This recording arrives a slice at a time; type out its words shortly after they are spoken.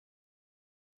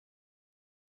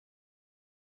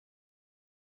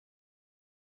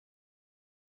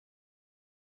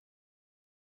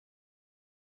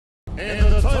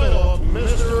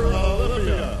Mr.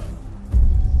 Olympia.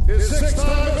 His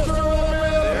six-time Mr. Olympia.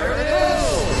 There it is.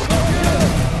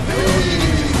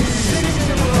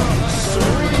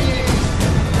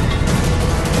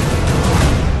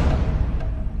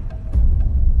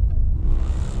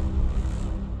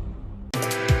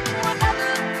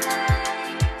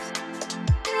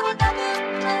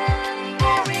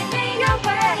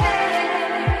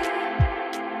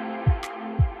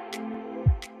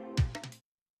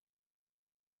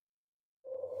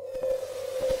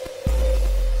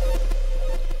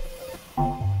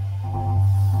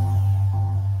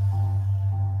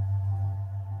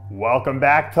 Welcome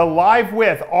back to Live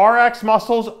with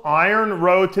RXMuscle's Iron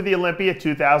Road to the Olympia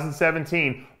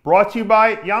 2017, brought to you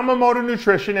by Yamamoto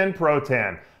Nutrition and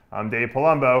Protan. I'm Dave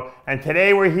Palumbo, and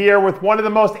today we're here with one of the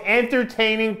most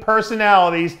entertaining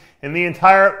personalities in the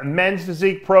entire men's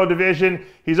physique pro division.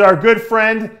 He's our good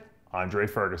friend, Andre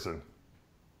Ferguson.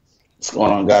 What's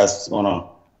going on, guys? What's going on?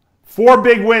 4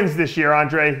 big wins this year,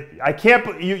 Andre. I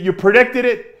can't. You predicted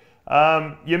it.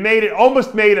 You made it.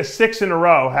 Almost made a 6 in a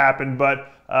row happen, but.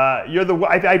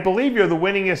 I believe you're the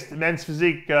winningest men's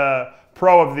physique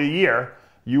pro of the year.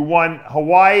 You won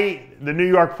Hawaii, the New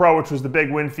York Pro, which was the big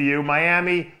win for you,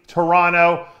 Miami,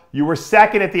 Toronto. You were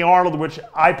second at the Arnold, which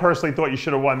I personally thought you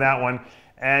should have won that one.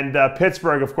 And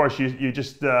Pittsburgh, of course, you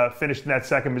just finished in that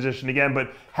second position again.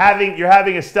 But you're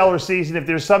having a stellar season. If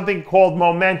there's something called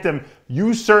momentum,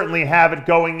 you certainly have it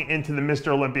going into the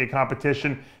Mr. Olympia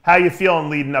competition. How you feeling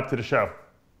leading up to the show?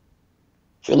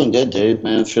 Feeling good, dude,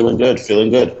 man. Feeling good.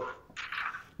 Feeling good.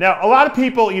 Now, a lot of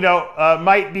people,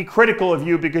 might be critical of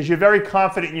you because you're very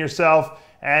confident in yourself,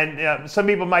 and some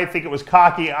people might think it was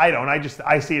cocky. I don't.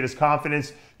 I see it as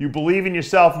confidence. You believe in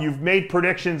yourself. You've made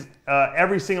predictions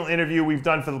every single interview we've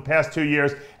done for the past 2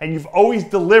 years, and you've always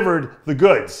delivered the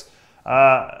goods.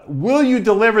 Will you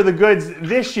deliver the goods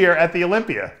this year at the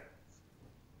Olympia?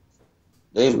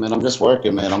 Dave, man, I'm just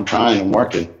working, man. I'm trying. I'm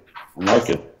working.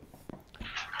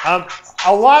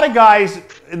 A lot of guys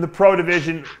in the pro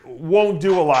division won't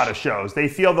do a lot of shows. They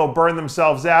feel they'll burn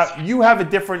themselves out. You have a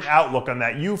different outlook on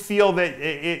that. You feel that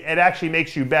it actually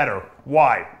makes you better.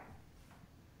 Why?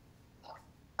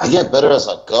 I get better as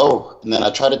I go, and then I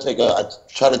try to take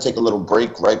a little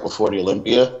break right before the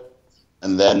Olympia,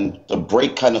 and then the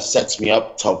break kind of sets me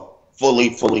up to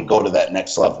fully go to that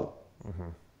next level.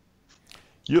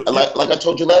 Mm-hmm. Like I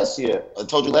told you last year.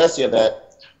 That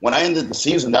when I ended the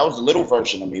season, that was a little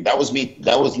version of me. That was me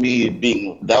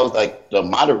like the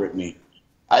moderate me.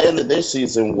 I ended this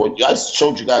season, what I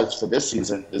showed you guys for this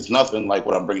season is nothing like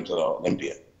what I'm bringing to the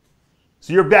Olympia.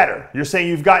 So you're better. You're saying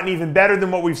you've gotten even better than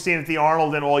what we've seen at the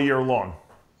Arnold and all year long.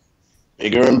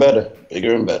 Bigger and better.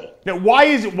 Now, why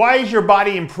is your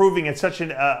body improving at such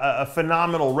a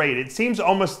phenomenal rate? It seems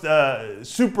almost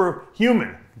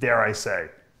superhuman, dare I say.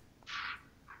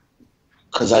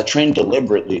 Because I train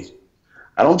deliberately.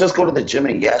 I don't just go to the gym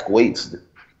and yak weights.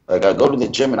 Like, I go to the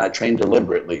gym and I train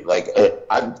deliberately. Like,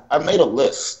 I made a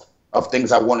list of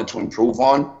things I wanted to improve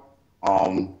on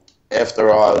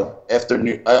after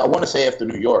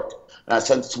New York. And I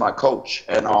sent it to my coach.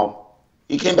 And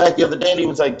he came back the other day and he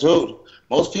was like, dude,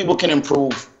 most people can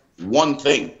improve one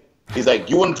thing. He's like,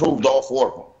 you improved all 4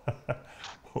 of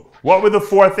them. What were the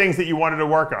 4 things that you wanted to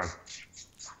work on?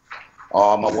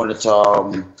 I wanted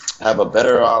to have a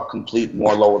better complete,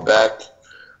 more lower back.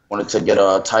 Wanted to get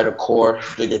a tighter core,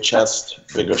 bigger chest,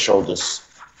 bigger shoulders.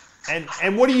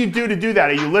 And what do you do to do that?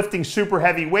 Are you lifting super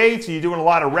heavy weights? Are you doing a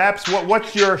lot of reps?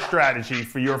 What's your strategy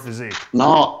for your physique?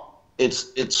 No,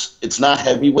 it's not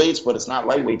heavy weights, but it's not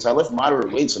light weights. I lift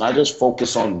moderate weights, and I just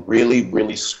focus on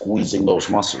really squeezing those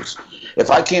muscles. If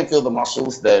I can't feel the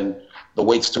muscles, then the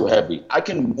weight's too heavy. I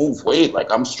can move weight, like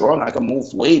I'm strong, I can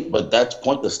move weight, but that's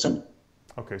pointless to me.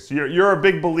 Okay, so you're a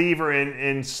big believer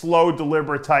in slow,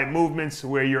 deliberate type movements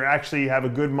where you actually have a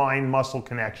good mind-muscle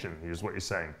connection, is what you're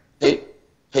saying.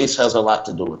 Pace has a lot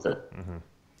to do with it. Mm-hmm.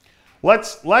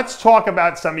 Let's talk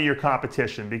about some of your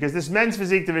competition, because this men's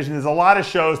physique division, there's a lot of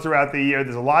shows throughout the year.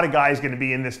 There's a lot of guys going to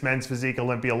be in this men's physique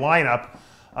Olympia lineup.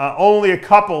 Only a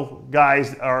couple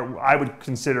guys are, I would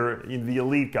consider, the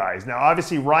elite guys. Now,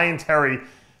 obviously, Ryan Terry,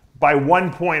 by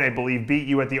 1 point, I believe, beat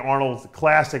you at the Arnold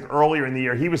Classic earlier in the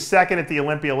year. He was second at the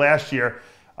Olympia last year.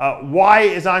 Why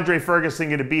is Andre Ferguson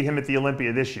going to beat him at the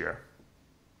Olympia this year?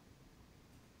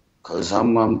 Because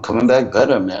I'm coming back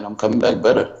better, man. I'm coming back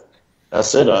better.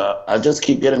 That's it. I just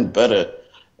keep getting better.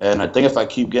 And I think if I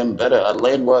keep getting better, I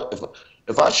land what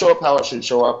if I show up how I should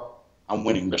show up, I'm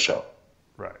winning the show.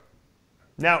 Right.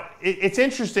 Now, it's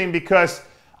interesting because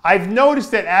I've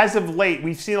noticed that as of late,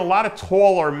 we've seen a lot of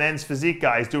taller men's physique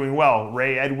guys doing well.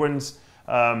 Ray Edwins,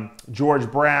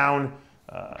 George Brown,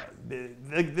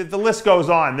 the list goes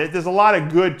on. There's a lot of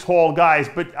good tall guys,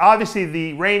 but obviously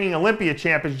the reigning Olympia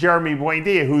champ is Jeremy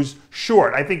Buendia, who's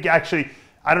short. I think actually,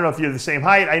 I don't know if you're the same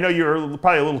height. I know you're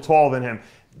probably a little taller than him.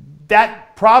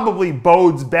 That probably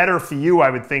bodes better for you, I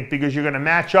would think, because you're going to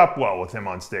match up well with him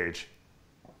on stage.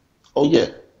 Oh, yeah.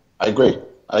 I agree.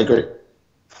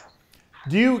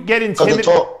 Do you get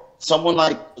intimidated? Someone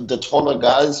like the taller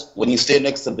guys, when you stand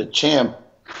next to the champ,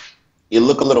 you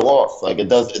look a little off. Like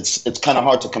it's kind of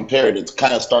hard to compare it. It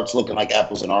kind of starts looking like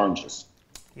apples and oranges.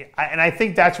 Yeah, and I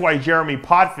think that's why Jeremy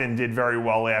Potvin did very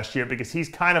well last year, because he's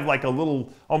kind of like a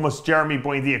little, almost Jeremy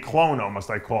Buendia clone, almost,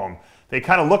 I call him. They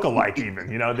kind of look alike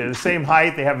even, you know. They're the same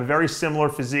height. They have a very similar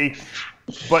physique.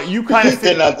 But you kind of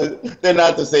they're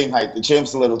not the same height. The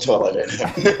champ's a little taller than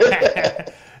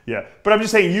him. Yeah, but I'm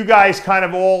just saying, you guys kind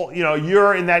of all, you know,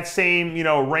 you're in that same, you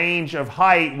know, range of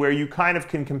height where you kind of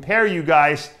can compare you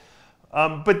guys.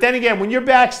 But then again, when you're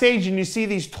backstage and you see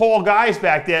these tall guys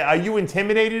back there, are you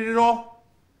intimidated at all?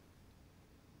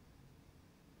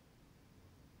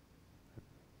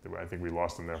 I think we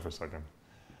lost him there for a second.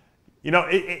 You know,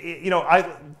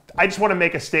 I just want to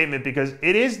make a statement, because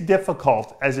it is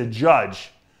difficult as a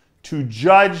judge to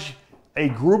judge a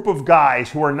group of guys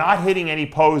who are not hitting any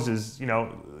poses, you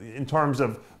know, in terms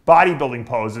of bodybuilding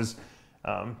poses,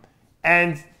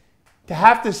 and to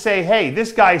have to say, hey,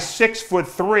 this guy's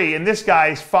 6'3" and this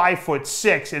guy's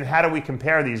 5'6", and how do we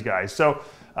compare these guys? So,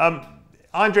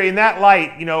 Andre, in that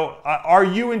light, you know, are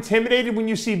you intimidated when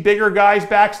you see bigger guys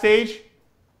backstage?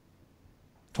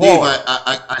 Dave,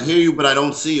 I hear you, but I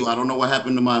don't see you. I don't know what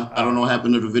happened to I don't know what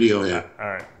happened to the video here.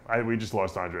 All right, we just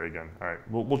lost Andre again. All right,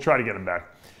 we'll try to get him back.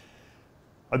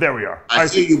 Oh, there we are. I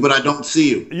see you, but I don't see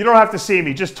you. You don't have to see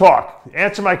me. Just talk.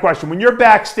 Answer my question. When you're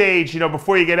backstage, you know,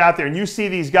 before you get out there, and you see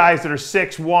these guys that are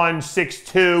 6'1",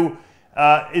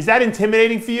 6'2", is that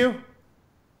intimidating for you?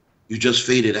 You just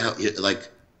faded out. Like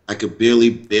I could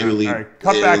barely. All right,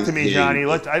 come back to me, Johnny.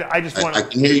 I just want. I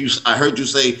can hear you. I heard you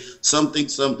say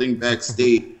something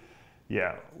backstage.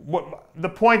 Yeah. The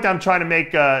point I'm trying to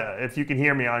make, if you can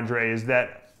hear me, Andre, is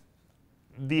that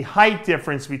the height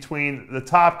difference between the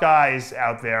top guys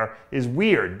out there is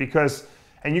weird, because,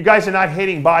 and you guys are not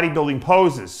hitting bodybuilding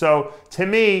poses. So to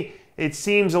me, it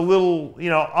seems a little,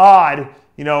 you know, odd,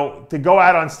 you know, to go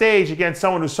out on stage against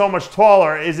someone who's so much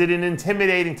taller. Is it an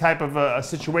intimidating type of a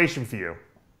situation for you?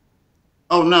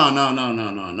 Oh,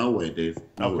 no way, Dave.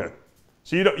 No way.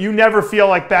 So you never feel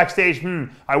like backstage,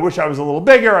 I wish I was a little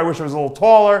bigger, I wish I was a little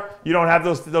taller. You don't have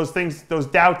those things, those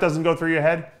doubt doesn't go through your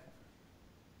head?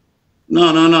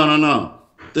 No.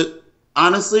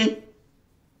 Honestly,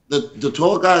 the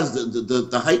tall guys,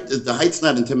 the height's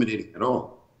not intimidating at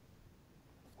all.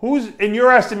 Who's, in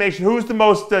your estimation, who's the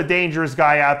most dangerous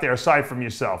guy out there, aside from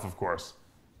yourself, of course?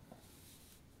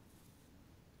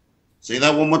 Say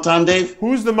that one more time, Dave.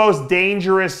 Who's the most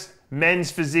dangerous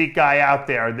men's physique guy out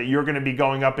there that you're going to be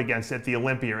going up against at the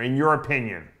Olympia, in your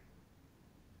opinion?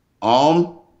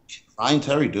 Ryan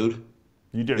Terry, dude.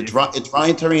 You do. It's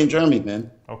Ryan Terry and Jeremy,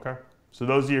 man. Okay. So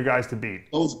those are your guys to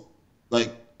beat. Those,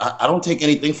 like, I don't take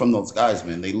anything from those guys,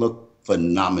 man. They look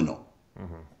phenomenal.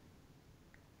 Mm-hmm.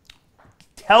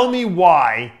 Tell me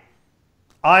why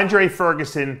Andre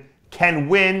Ferguson can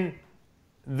win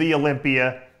the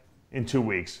Olympia in 2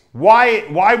 weeks.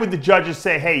 Why would the judges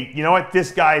say, hey, you know what,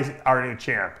 this guy's our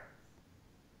champ?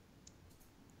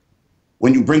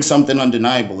 When you bring something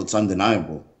undeniable, it's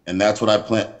undeniable. And that's what I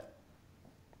plan.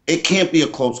 It can't be a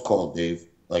close call, Dave.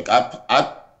 Like,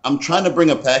 I'm trying to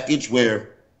bring a package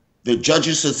where the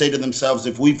judges should say to themselves,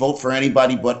 if we vote for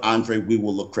anybody but Andre, we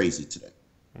will look crazy today.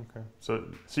 Okay. So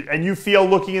and you feel,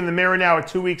 looking in the mirror now at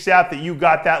 2 weeks out, that you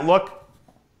got that look?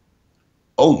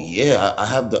 Oh yeah, I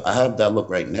have that look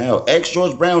right now.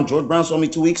 George Brown. George Brown saw me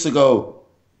 2 weeks ago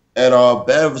at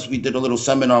Bev's. We did a little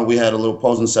seminar. We had a little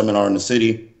posing seminar in the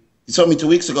city. He saw me 2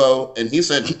 weeks ago, and he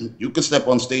said, "You can step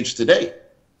on stage today."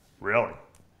 Really?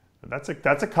 That's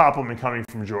a compliment coming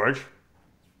from George.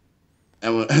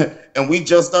 And we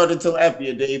just started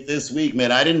tilapia, Dave, this week,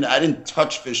 man. I didn't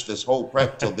touch fish this whole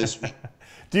prep till this week.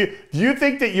 Do you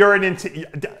think that you're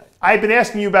I've been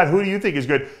asking you about who do you think is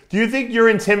good. Do you think you're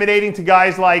intimidating to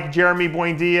guys like Jeremy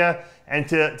Buendia and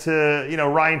to you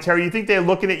know, Ryan Terry? You think they're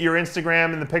looking at your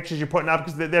Instagram and the pictures you're putting up,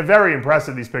 because they're very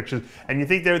impressive, these pictures, and you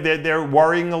think they're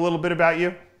worrying a little bit about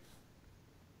you?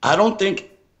 I don't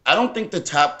think the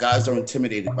top guys are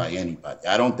intimidated by anybody.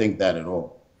 I don't think that at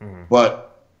all. Mm-hmm.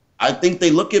 But I think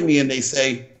they look at me and they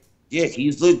say, yeah,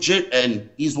 he's legit, and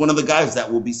he's one of the guys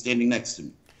that will be standing next to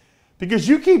me. Because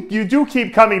you do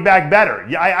keep coming back better.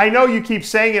 I know you keep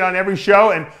saying it on every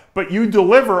show, but you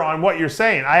deliver on what you're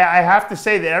saying. I have to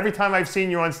say that every time I've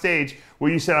seen you on stage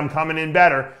where you said, I'm coming in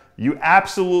better, You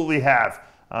absolutely have.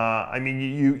 I mean,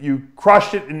 you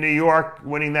crushed it in New York,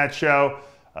 winning that show.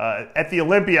 At the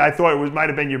Olympia, I thought might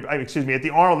have been your, excuse me, at the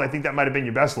Arnold, I think that might have been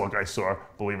your best look I saw,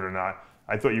 believe it or not.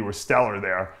 I thought you were stellar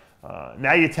there.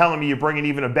 Now you're telling me you're bringing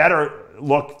even a better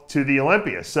look to the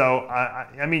Olympia. So,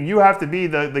 I mean, you have to be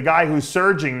the guy who's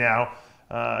surging now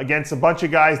against a bunch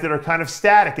of guys that are kind of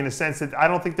static in the sense that I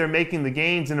don't think they're making the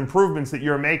gains and improvements that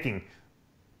you're making.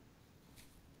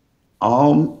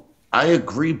 I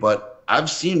agree, but I've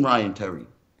seen Ryan Terry.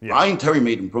 Yeah. Ryan Terry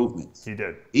made improvements. He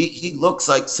did. He looks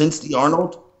like, since the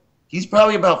Arnold, he's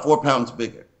probably about 4 pounds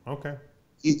bigger. Okay.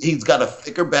 He's got a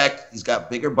thicker back. He's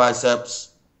got bigger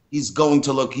biceps. He's going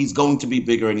to be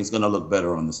bigger, and he's going to look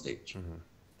better on the stage.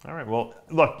 Mm-hmm. All right. Well,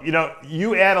 look, you know,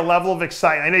 you add a level of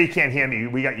excitement. I know you can't hear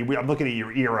me. I'm looking at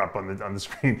your ear up on the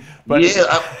screen. But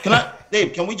yeah,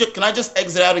 Dave? Can I just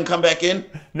exit out and come back in?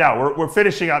 No, we're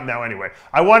finishing up now anyway.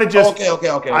 I want to just.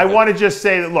 Okay. I want to just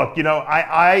say that, look, you know,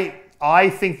 I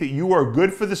think that you are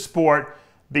good for the sport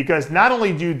because not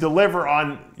only do you deliver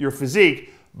on your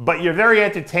physique, but you're very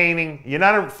entertaining. You're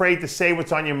not afraid to say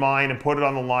what's on your mind and put it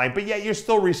on the line, but yet you're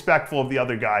still respectful of the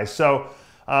other guys. So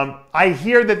I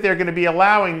hear that they're going to be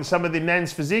allowing some of the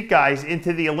men's physique guys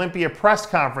into the Olympia press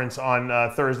conference on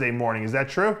Thursday morning. Is that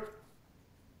true?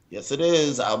 Yes, it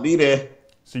is. I'll be there.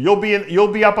 So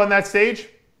you'll be up on that stage?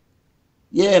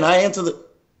 Yeah, and I answer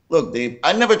look, Dave,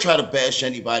 I never try to bash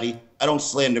anybody. I don't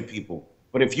slander people.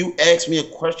 But if you ask me a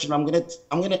question, I'm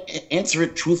gonna answer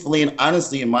it truthfully and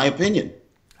honestly, in my opinion.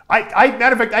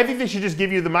 Matter of fact, I think they should just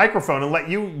give you the microphone and let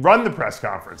you run the press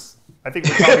conference. I think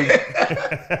we're probably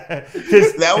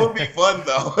that would be fun,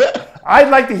 though. I'd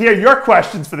like to hear your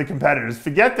questions for the competitors.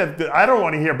 Forget that. I don't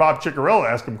want to hear Bob Ciccarello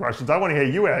ask them questions. I want to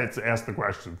hear you ask the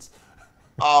questions.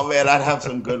 Oh man, I'd have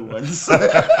some good ones.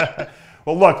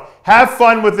 Well, look, have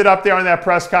fun with it up there on that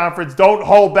press conference. Don't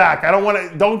hold back. I don't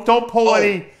want to. Don't pull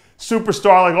any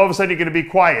superstar like all of a sudden you're going to be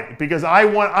quiet because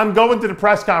I'm going to the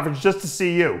press conference just to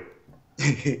see you.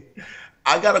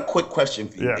 I got a quick question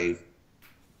for you, Dave.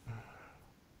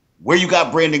 Where you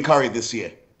got Brandon Curry this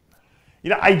year? You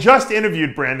know, I just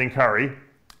interviewed Brandon Curry,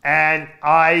 and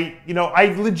I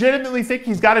legitimately think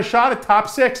he's got a shot at top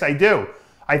 6. I do.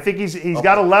 I think he's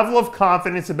got a level of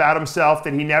confidence about himself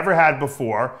that he never had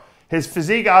before. His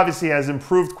physique obviously has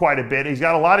improved quite a bit. He's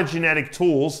got a lot of genetic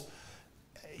tools.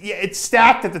 Yeah, it's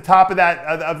stacked at the top of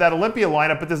that Olympia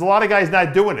lineup, but there's a lot of guys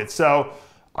not doing it. So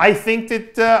I think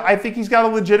he's got a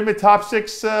legitimate top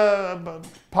 6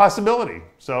 possibility.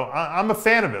 So I'm a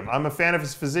fan of him. I'm a fan of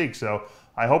his physique. So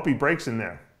I hope he breaks in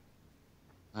there.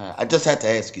 I just had to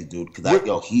ask you, dude,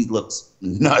 because he looks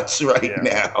nuts right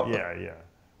now. Yeah.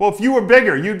 Well, if you were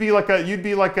bigger, you're like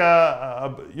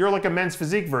a men's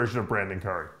physique version of Brandon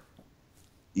Curry.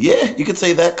 Yeah, you could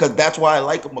say that because that's why I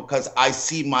like him, because I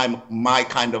see my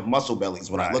kind of muscle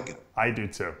bellies when I look at him. I do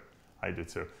too.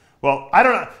 Well, I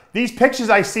don't know. These pictures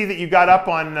I see that you got up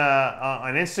on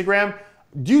Instagram,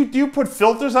 do you put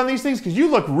filters on these things? Because you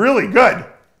look really good.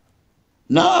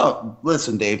 No,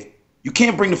 listen, Dave. You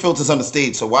can't bring the filters on the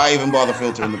stage, so why even bother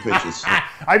filtering the pictures?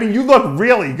 I mean, you look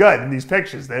really good in these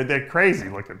pictures. They're crazy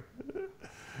looking.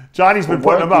 Johnny's been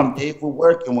putting them up. Dave, we're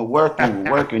working.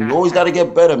 You always got to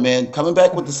get better, man. Coming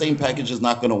back with the same package is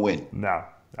not going to win. No,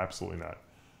 absolutely not.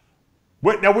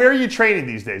 Now, where are you training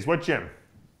these days? What gym?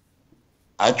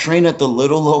 I train at the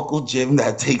little local gym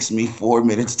that takes me 4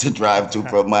 minutes to drive to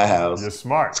from my house. You're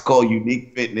smart. It's called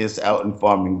Unique Fitness out in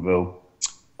Farmingville.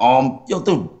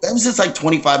 Dude, that was just like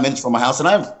 25 minutes from my house, and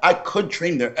I could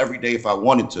train there every day if I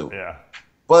wanted to. Yeah.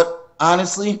 But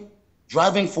honestly,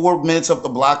 driving 4 minutes up the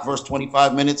block versus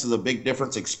 25 minutes is a big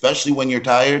difference, especially when you're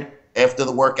tired after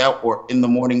the workout or in the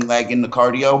morning lagging the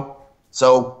cardio.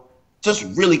 So just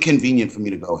really convenient for me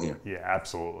to go here. Yeah,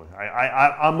 absolutely.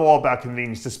 I'm all about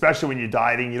convenience, especially when you're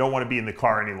dieting. You don't want to be in the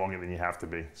car any longer than you have to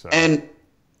be. So. And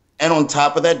on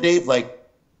top of that, Dave, like,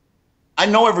 I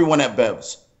know everyone at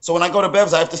Bev's. So when I go to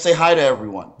Bev's, I have to say hi to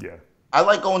everyone. Yeah. I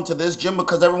like going to this gym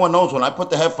because everyone knows when I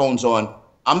put the headphones on,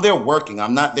 I'm there working.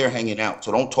 I'm not there hanging out.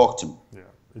 So don't talk to me. Yeah.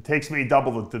 It takes me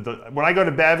double when I go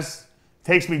to Bev's, it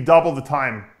takes me double the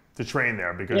time to train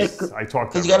there because I talk to everyone.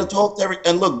 Because you got to talk to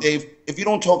and look, Dave, if you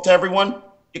don't talk to everyone,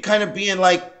 you're kind of being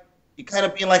like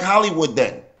Hollywood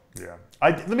then. Yeah.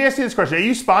 Let me ask you this question. Are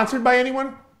you sponsored by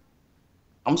anyone?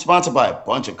 I'm sponsored by a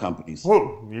bunch of companies.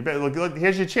 Who? You better look,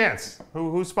 here's your chance.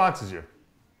 Who sponsors you?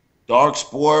 Dark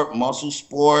Sport, Muscle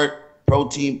Sport,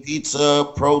 Protein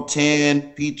Pizza,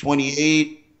 Protein,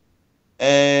 P28,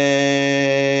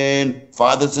 and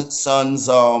Fathers and Sons,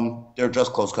 they're a dress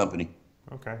clothes company.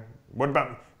 Okay. What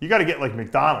about, you got to get like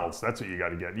McDonald's. That's what you got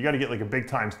to get. You got to get like a big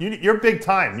time. You're big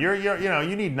time. You know,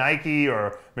 you need Nike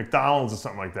or McDonald's or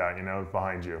something like that, you know,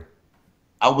 behind you.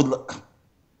 I would.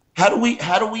 How do we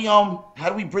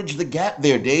bridge the gap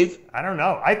there, Dave? I don't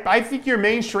know. I think you're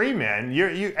mainstream, man.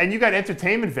 And you got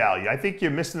entertainment value. I think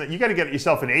you're missing that. You got to get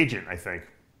yourself an agent, I think.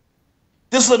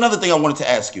 This is another thing I wanted to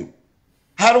ask you.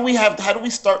 How do we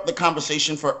start the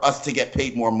conversation for us to get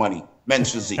paid more money,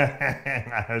 men's physique?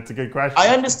 That's a good question. I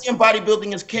understand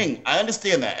bodybuilding is king. I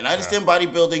understand that. And I understand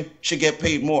bodybuilding should get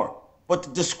paid more. But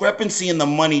the discrepancy in the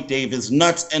money, Dave, is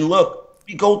nuts. And look,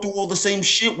 we go through all the same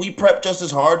shit. We prep just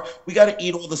as hard. We got to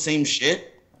eat all the same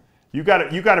shit. You got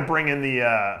to bring in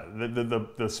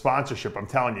the sponsorship. I'm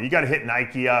telling you, you got to hit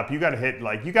Nike up. You got to hit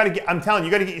I'm telling you,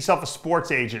 you got to get yourself a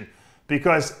sports agent,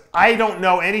 because I don't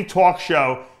know any talk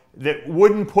show that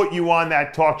wouldn't put you on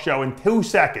that talk show in 2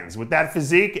 seconds with that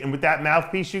physique and with that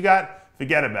mouthpiece you got.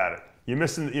 Forget about it. You're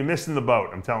missing the boat.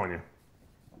 I'm telling you.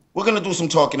 We're gonna do some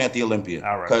talking at the Olympia.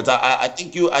 All right. Because I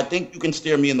think you can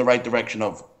steer me in the right direction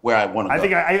of where I want to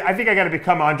go. I think I got to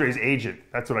become Andre's agent.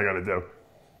 That's what I got to do.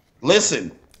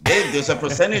 Listen, Dave, there's a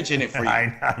percentage in it for you.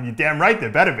 I know. You're damn right. There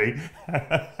better be.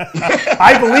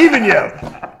 I believe in you.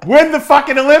 Win the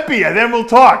fucking Olympia, then we'll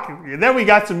talk. Then we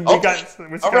got some. Okay.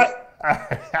 All right.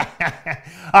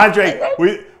 Andre,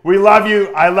 we love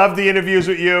you. I love the interviews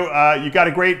with you. You got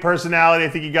a great personality. I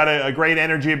think you got a great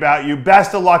energy about you.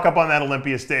 Best of luck up on that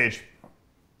Olympia stage.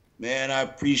 Man, I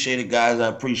appreciate it, guys. I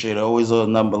appreciate it. Always a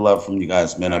number of love from you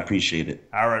guys, man. I appreciate it.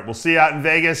 All right. We'll see you out in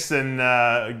Vegas, and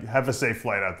have a safe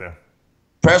flight out there.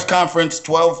 Press conference,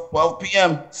 12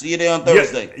 p.m. See you there on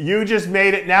Thursday. You just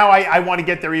made it. Now I want to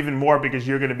get there even more because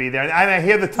you're going to be there. And I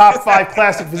hear the top 5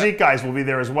 classic physique guys will be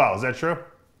there as well. Is that true?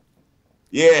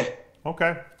 Yeah.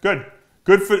 Okay. Good.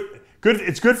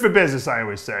 It's good for business, I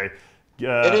always say.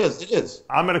 It is.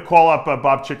 I'm going to call up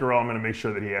Bob Chickarell. I'm going to make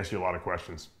sure that he asks you a lot of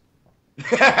questions.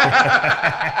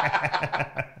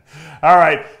 All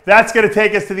right. That's going to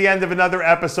take us to the end of another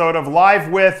episode of Live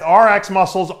with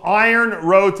RXMuscle's Iron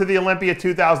Road to the Olympia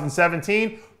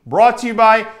 2017, brought to you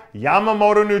by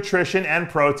Yamamoto Nutrition and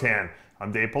Protan.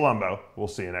 I'm Dave Palumbo. We'll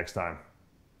see you next time.